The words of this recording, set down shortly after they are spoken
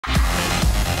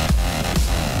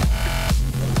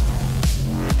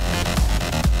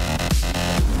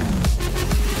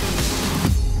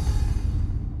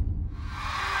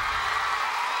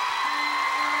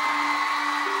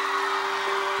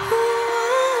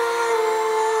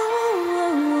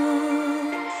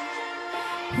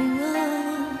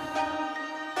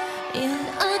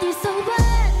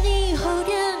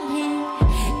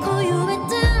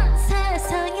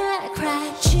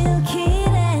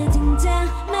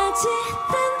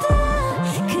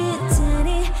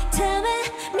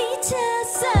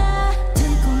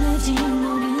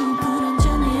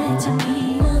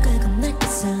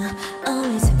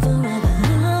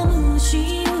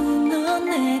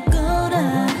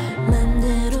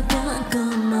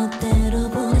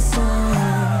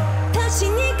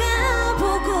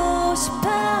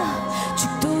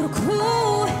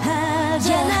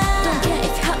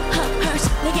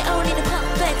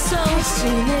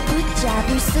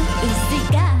수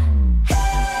있을까?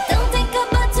 Don't think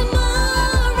about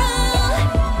tomorrow.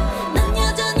 넌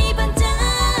여전히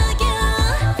반짝여.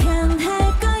 변할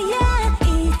거야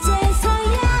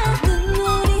이제서야.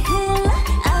 눈물이 흘러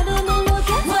얼음을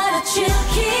녹여. Why don't you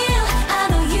kill? I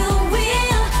know you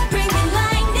will. Bring me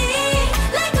lightning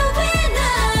like a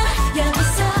winner.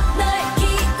 여기서 널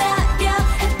기다려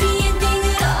happy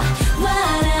ending으로. Why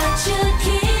don't you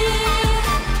kill?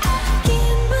 긴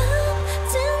밤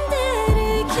짠데를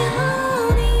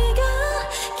겨우니가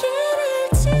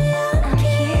길을지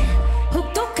않게.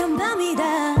 혹독한 밤이다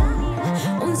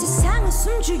온 세상을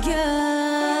숨죽여.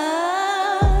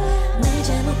 내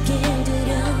잘못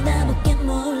길들여 나밖에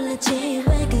몰랐지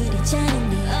왜 그리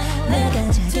잘했니.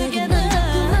 내가 자격이 널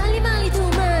잡고 멀리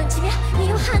도망치며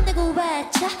미워한다고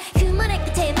외쳐. 그 말의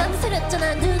끝에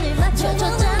망설였잖아. 눈을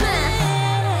맞춰줬잖아.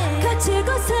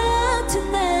 거칠고서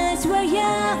tonight's where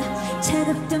young.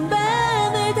 차갑던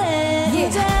밤을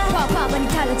대자. 밤은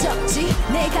달라졌지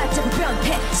내가 자꾸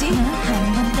변했지. 넌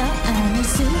한 번 더 안을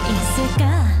수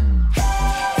있을까?